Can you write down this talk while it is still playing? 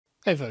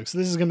Hey folks,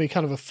 this is going to be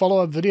kind of a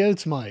follow-up video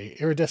to my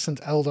iridescent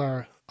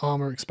Eldar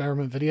armor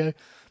experiment video,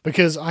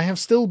 because I have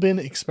still been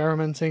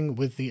experimenting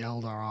with the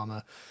Eldar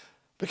armor,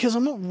 because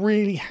I'm not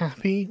really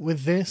happy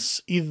with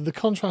this, either the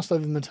contrast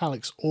over the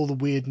metallics or the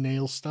weird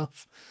nail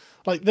stuff.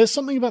 Like, there's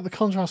something about the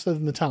contrast over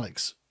the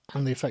metallics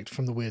and the effect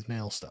from the weird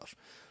nail stuff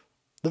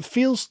that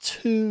feels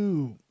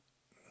too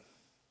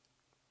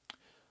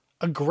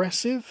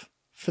aggressive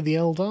for the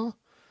Eldar.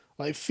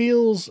 Like, it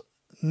feels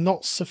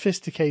not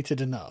sophisticated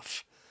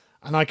enough.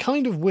 And I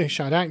kind of wish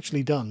I'd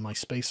actually done my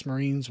Space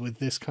Marines with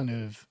this kind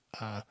of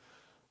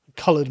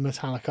coloured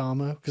metallic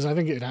armour, because I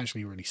think it would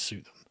actually really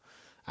suit them.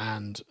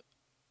 And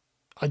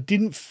I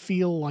didn't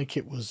feel like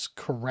it was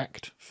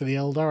correct for the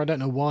Eldar. I don't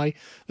know why.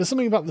 There's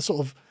something about the sort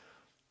of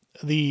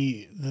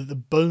the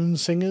bone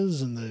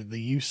singers and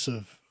the use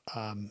of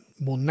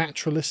more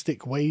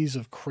naturalistic ways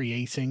of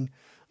creating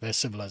their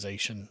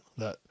civilization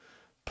that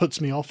puts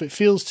me off. It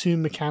feels too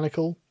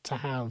mechanical to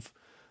have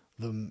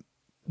them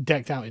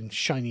decked out in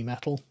shiny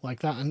metal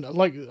like that. And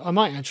like, I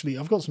might actually,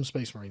 I've got some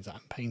Space Marines that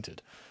I've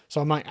painted, so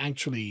I might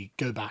actually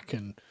go back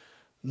and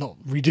not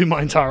redo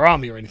my entire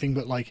army or anything,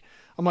 but like,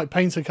 I might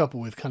paint a couple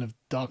with kind of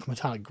dark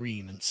metallic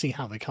green and see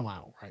how they come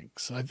out, right?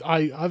 So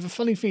I have a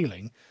funny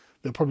feeling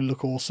they'll probably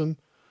look awesome.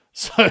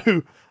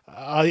 So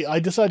I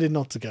decided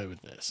not to go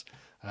with this.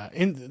 I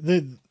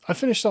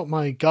finished up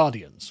my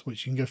Guardians,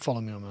 which you can go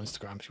follow me on my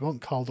Instagram if you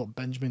want,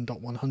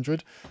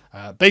 carl.benjamin.100.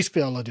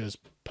 Basically all I do is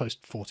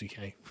post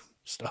 40k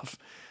stuff.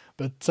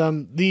 But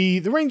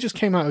the Rangers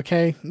came out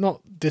okay,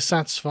 not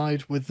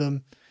dissatisfied with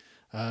them.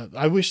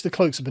 I wish the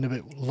cloaks had been a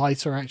bit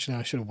lighter, actually.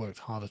 I should have worked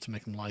harder to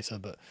make them lighter,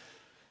 but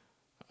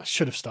I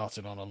should have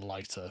started on a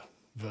lighter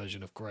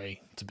version of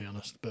grey, to be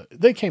honest. But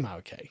they came out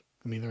okay.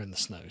 I mean, they're in the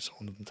snow, so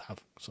I wanted them to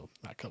have sort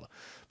of that colour.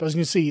 But as you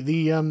can see,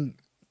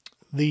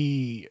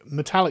 the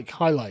metallic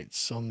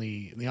highlights on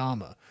the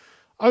armour,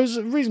 I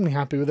was reasonably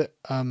happy with it.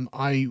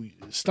 I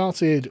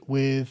started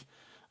with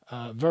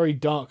very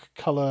dark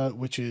colour,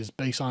 which is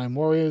base Iron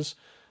Warriors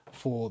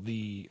for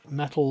the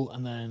metal,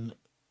 and then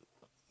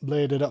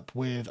layered it up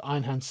with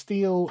Iron Hand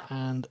Steel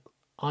and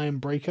Iron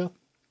Breaker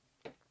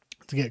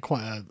to get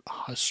quite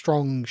a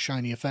strong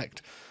shiny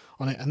effect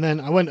on it. And then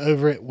I went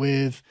over it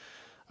with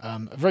a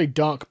very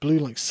dark blue,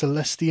 like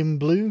Celestium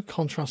Blue,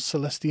 contrast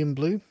Celestium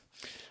Blue,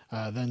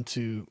 then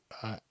to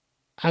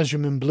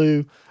Azurman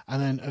Blue,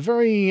 and then a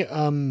very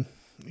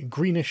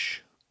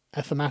greenish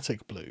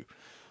Ethematic Blue,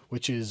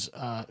 which is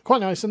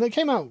quite nice. And they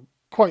came out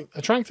quite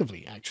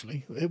attractively,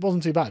 actually. It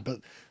wasn't too bad,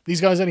 but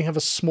these guys only have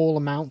a small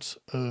amount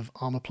of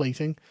armor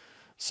plating,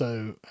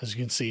 so as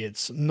you can see,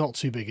 it's not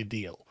too big a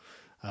deal.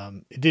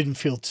 It didn't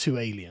feel too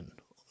alien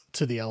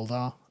to the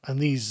Eldar, and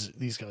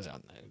these guys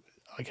aren't.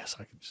 I guess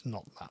I'm just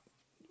not that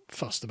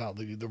fussed about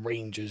the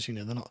Rangers. You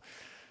know,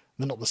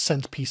 they're not the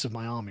centerpiece of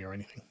my army or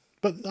anything.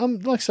 But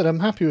like I said, I'm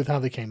happy with how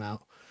they came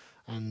out,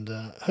 and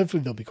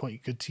hopefully they'll be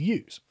quite good to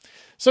use.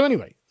 So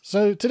anyway,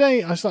 so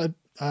today I started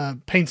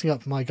painting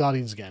up my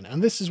Guardians again,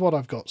 and this is what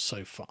I've got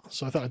so far.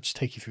 So I thought I'd just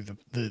take you through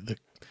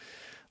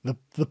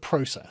the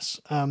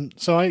process.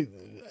 So I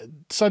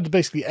decided to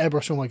basically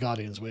airbrush all my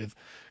Guardians with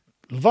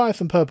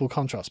Leviathan Purple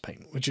contrast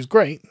paint, which is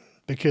great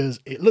because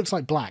it looks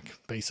like black,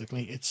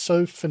 basically. It's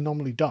so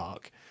phenomenally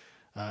dark,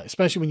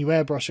 especially when you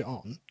airbrush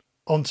it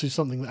onto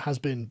something that has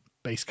been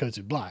base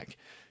coated black.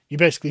 You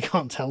basically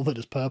can't tell that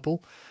it's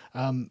purple,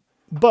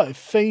 but it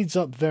fades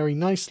up very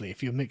nicely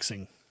if you're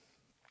mixing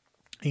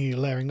and you're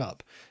layering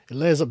up. It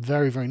layers up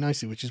very, very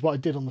nicely, which is what I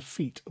did on the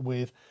feet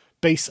with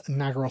base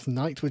Nagaroth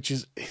Knight, which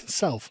is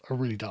itself a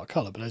really dark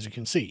colour. But as you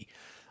can see,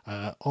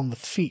 on the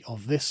feet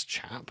of this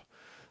chap,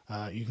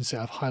 you can see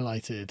I've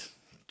highlighted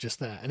just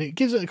there. And it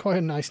gives it quite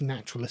a nice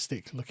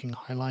naturalistic looking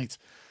highlight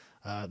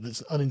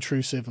that's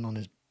unintrusive and on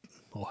his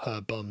or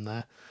her bum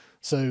there.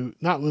 So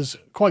that was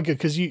quite good,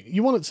 because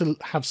you want it to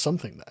have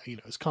something there. You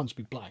know, it can't just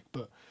be black,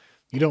 but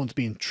you don't want to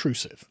be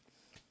intrusive.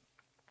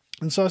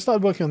 And so I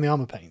started working on the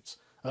armor plates.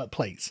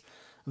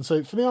 And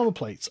so for the armor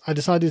plates, I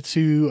decided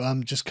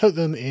to just coat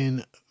them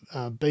in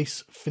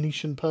base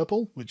Phoenician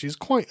purple, which is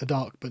quite a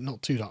dark but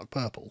not too dark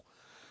purple.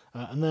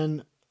 And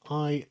then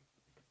I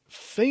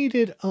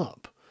faded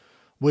up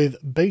with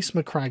base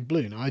Macragge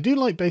blue. Now I do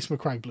like base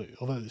Macragge blue,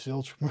 although it's the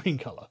ultramarine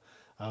colour.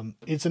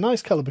 It's a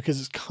nice colour because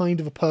it's kind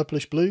of a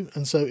purplish blue,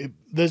 and so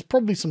there's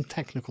probably some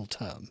technical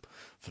term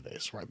for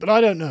this, right? But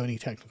I don't know any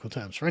technical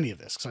terms for any of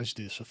this because I just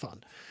do this for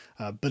fun.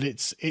 But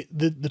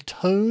the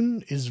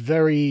tone is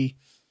very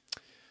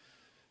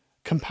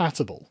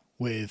compatible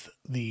with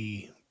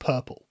the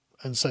purple,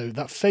 and so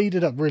that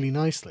faded up really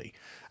nicely.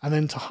 And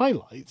then to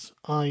highlight,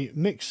 I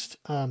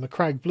mixed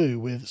Macragge blue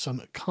with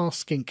some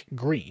Karskink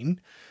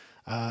green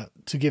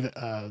to give it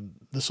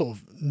the sort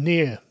of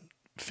near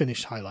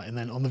finished highlight, and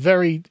then on the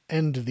very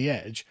end of the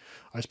edge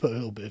I just put a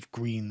little bit of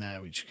green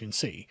there, which you can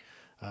see.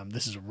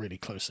 This is a really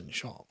close in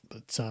shot,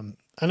 but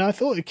and I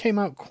thought it came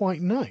out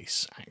quite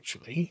nice,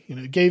 actually. You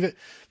know, it gave it,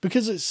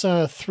 because it's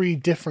three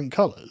different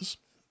colours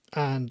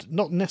and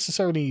not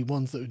necessarily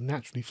ones that would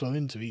naturally flow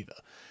into either,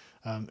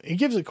 it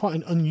gives it quite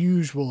an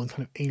unusual and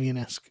kind of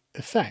alien-esque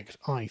effect,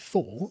 I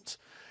thought.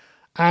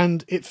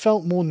 and it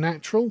felt more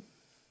natural.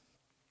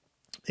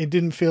 It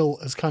didn't feel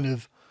as kind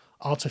of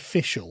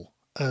artificial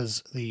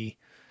as the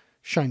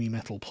shiny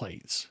metal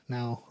plates.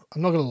 Now,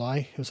 I'm not going to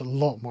lie, it was a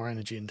lot more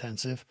energy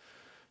intensive.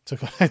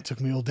 It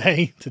took me all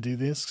day to do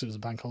this because it was a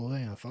bank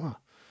holiday, and I thought,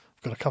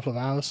 I've got a couple of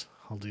hours,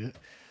 I'll do it.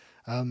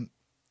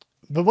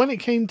 But when it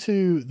came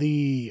to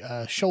the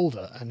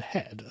shoulder and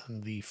head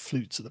and the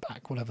flutes at the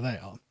back, whatever they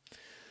are,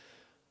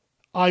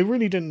 I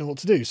really didn't know what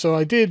to do. So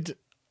I did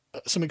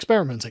some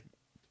experimenting.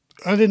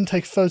 I didn't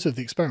take a photo of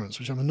the experiments,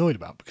 which I'm annoyed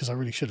about because I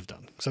really should have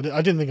done. Because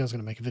I didn't think I was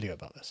going to make a video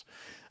about this.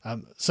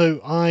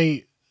 So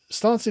I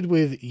started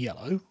with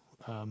yellow,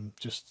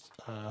 just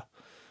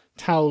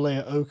towel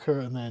layer ochre,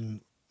 and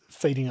then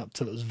fading up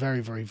till it was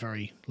very, very,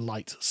 very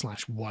light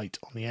 / white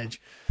on the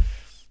edge.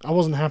 I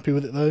wasn't happy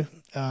with it though.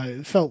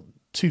 It felt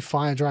too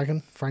Fire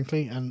Dragon,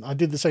 frankly, and I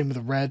did the same with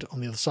the red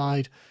on the other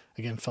side.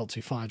 Again, felt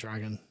too Fire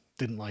Dragon,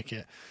 didn't like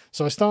it.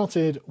 So I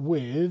started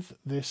with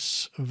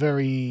this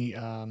very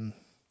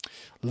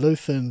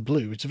Lothian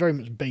blue, which is very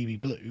much baby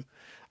blue,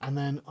 and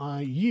then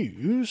I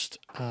used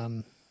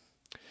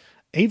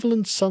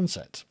Avalon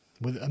Sunset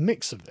with a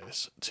mix of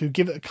this to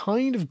give it a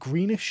kind of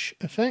greenish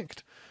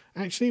effect,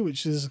 actually,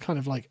 which is kind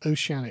of like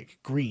oceanic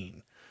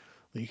green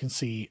that you can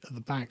see at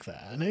the back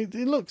there. And it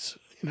looks,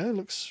 it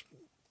looks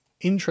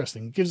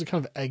interesting. It gives a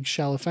kind of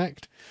eggshell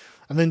effect.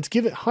 And then to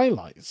give it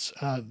highlights,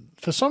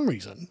 for some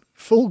reason,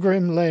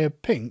 Fulgrim Layer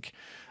Pink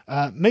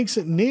makes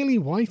it nearly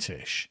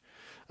whitish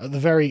at the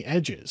very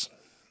edges.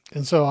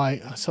 And so I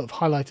sort of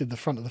highlighted the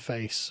front of the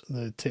face,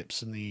 the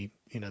tips and the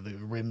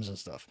rims and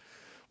stuff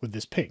with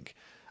this pink.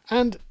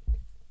 And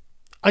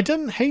I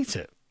didn't hate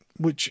it,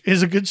 which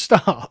is a good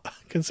start,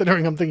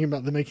 considering I'm thinking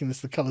about making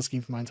this the colour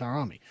scheme for my entire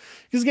army.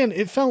 Because again,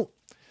 it felt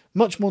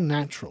much more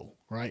natural,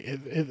 right?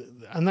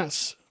 And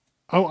that's...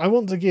 I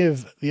want to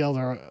give the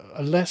Eldar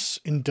a less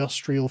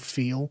industrial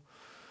feel.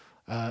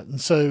 And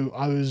so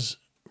I was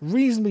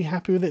reasonably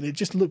happy with it. It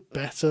just looked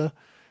better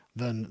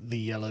than the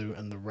yellow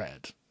and the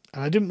red.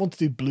 And I didn't want to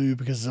do blue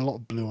because there's a lot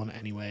of blue on it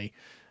anyway.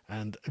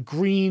 And a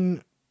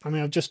green... I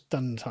mean, I've just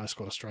done an entire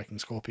squad of Striking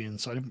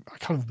Scorpions, so I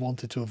kind of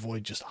wanted to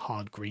avoid just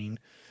hard green.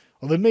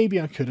 Although maybe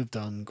I could have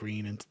done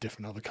green into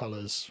different other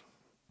colours.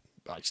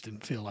 I just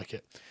didn't feel like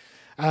it.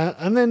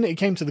 And then it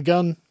came to the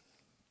gun.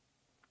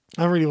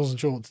 I really wasn't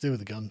sure what to do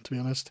with the gun, to be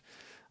honest.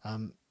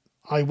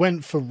 I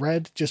went for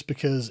red just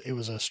because it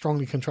was a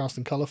strongly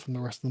contrasting colour from the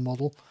rest of the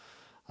model.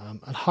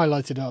 And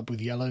highlighted it up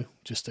with yellow,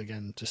 just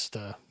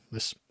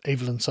this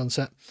Avalon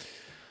Sunset.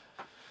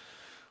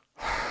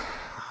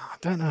 I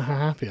don't know how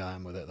happy I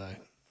am with it, though.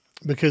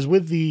 Because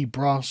with the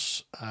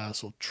brass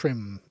sort of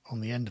trim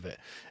on the end of it,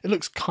 it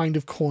looks kind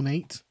of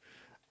cornate,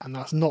 and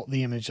that's not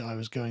the image I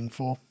was going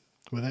for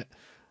with it.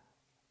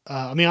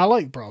 I mean, I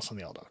like brass on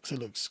the Eldar because it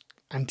looks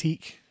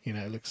antique,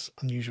 it looks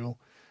unusual,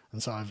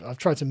 and so I've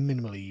tried to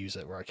minimally use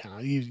it where I can.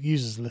 I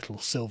use as little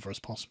silver as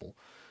possible,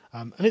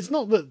 and it's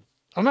not that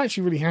I'm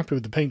actually really happy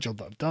with the paint job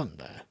that I've done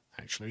there,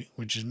 actually,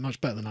 which is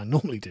much better than I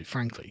normally do,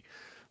 frankly.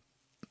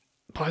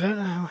 But I don't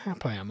know how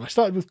happy I am. I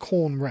started with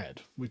Corn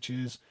Red, which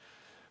is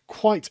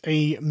quite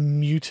a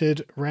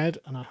muted red,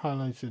 and I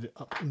highlighted it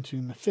up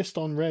into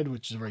Mephiston Red,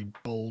 which is a very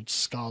bold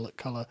scarlet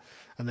colour,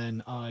 and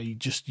then I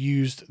just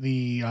used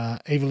the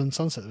Avalon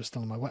Sunset that was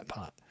still on my wet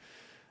palette.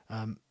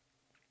 And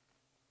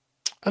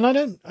I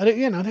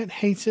don't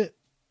hate it,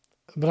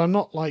 but I'm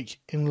not like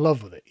in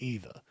love with it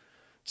either.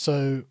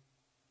 So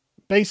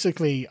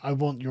basically, I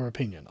want your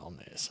opinion on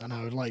this, and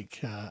I would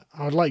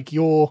like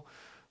your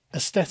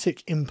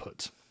aesthetic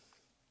input,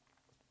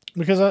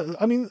 because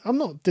I mean, I'm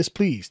not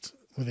displeased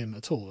with him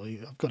at all.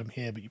 I've got him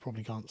here, but you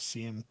probably can't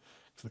see him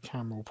because the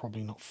camera will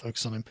probably not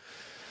focus on him.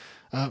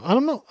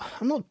 And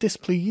I'm not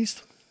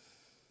displeased,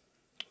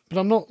 but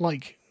I'm not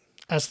like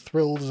as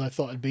thrilled as I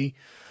thought I'd be,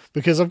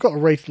 because I've got a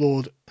Wraith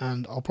Lord,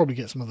 and I'll probably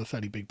get some other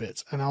fairly big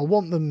bits, and I'll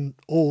want them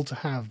all to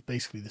have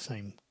basically the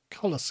same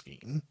colour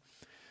scheme.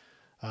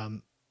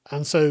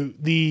 And so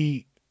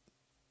the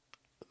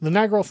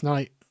Nagroth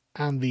Knight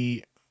and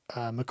the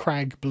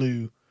Macragge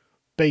Blue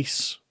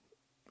base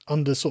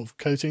under sort of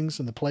coatings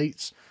and the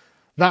plates,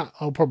 that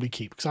I'll probably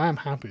keep because I am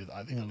happy with that.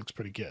 I think that looks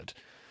pretty good.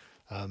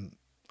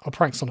 I'll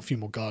practice on a few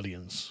more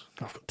Guardians.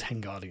 I've got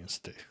 10 Guardians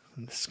to do,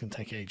 and this is going to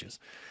take ages.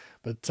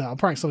 But I'll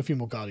practice on a few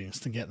more Guardians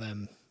to get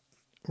them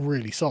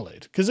really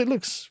solid, because it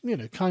looks,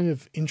 kind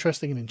of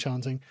interesting and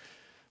enchanting.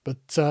 But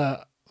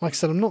like I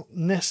said, I'm not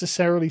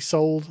necessarily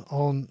sold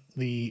on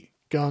the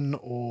gun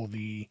or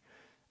the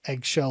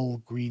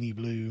eggshell greeny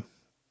blue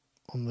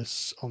on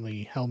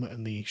the helmet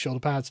and the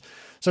shoulder pads.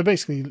 So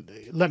basically,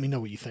 let me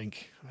know what you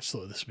think. I just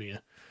thought this would be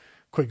a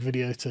quick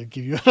video to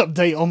give you an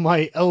update on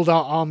my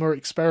Eldar armor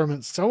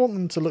experiments. So I want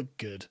them to look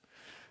good.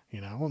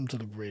 I want them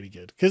to look really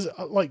good, because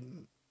like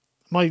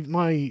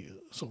my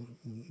sort of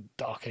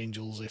Dark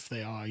Angels, if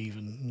they are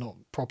even not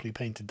properly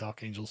painted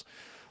Dark Angels,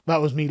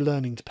 that was me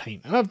learning to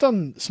paint, and I've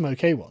done some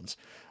okay ones.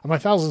 And my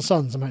Thousand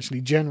Suns, I'm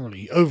actually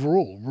generally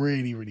overall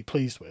really, really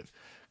pleased with,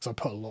 because I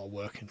put a lot of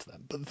work into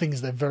them. But the thing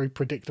is, they're very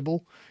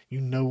predictable. You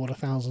know what a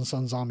Thousand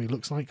Suns army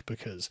looks like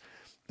because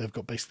They've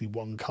got basically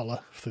one colour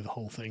through the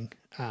whole thing,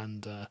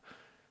 and don't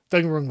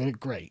get me wrong, they look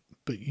great,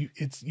 but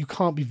you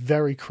can't be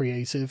very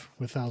creative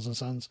with Thousand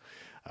Suns.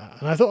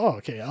 And I thought, oh,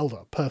 okay,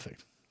 Eldar,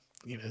 perfect.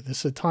 You know, this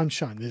is a time to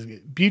shine. There's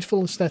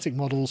beautiful aesthetic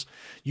models.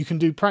 You can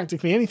do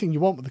practically anything you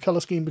want with the colour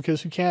scheme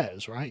because who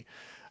cares, right?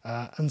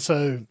 And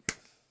so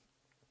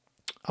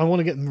I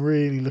want to get them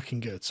really looking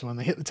good. So when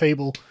they hit the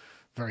table,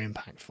 very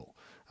impactful.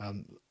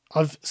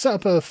 I've set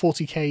up a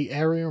 40k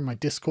area on my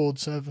Discord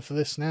server for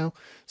this now,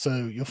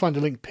 so you'll find a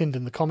link pinned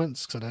in the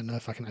comments, because I don't know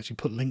if I can actually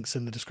put links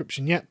in the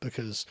description yet,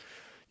 because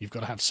you've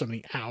got to have so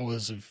many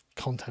hours of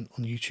content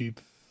on YouTube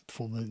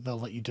before they'll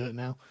let you do it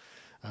now.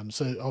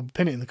 So I'll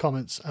pin it in the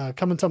comments.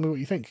 Come and tell me what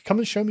you think. Come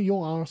and show me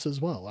your art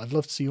as well. I'd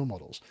love to see your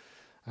models.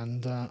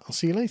 And I'll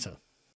see you later.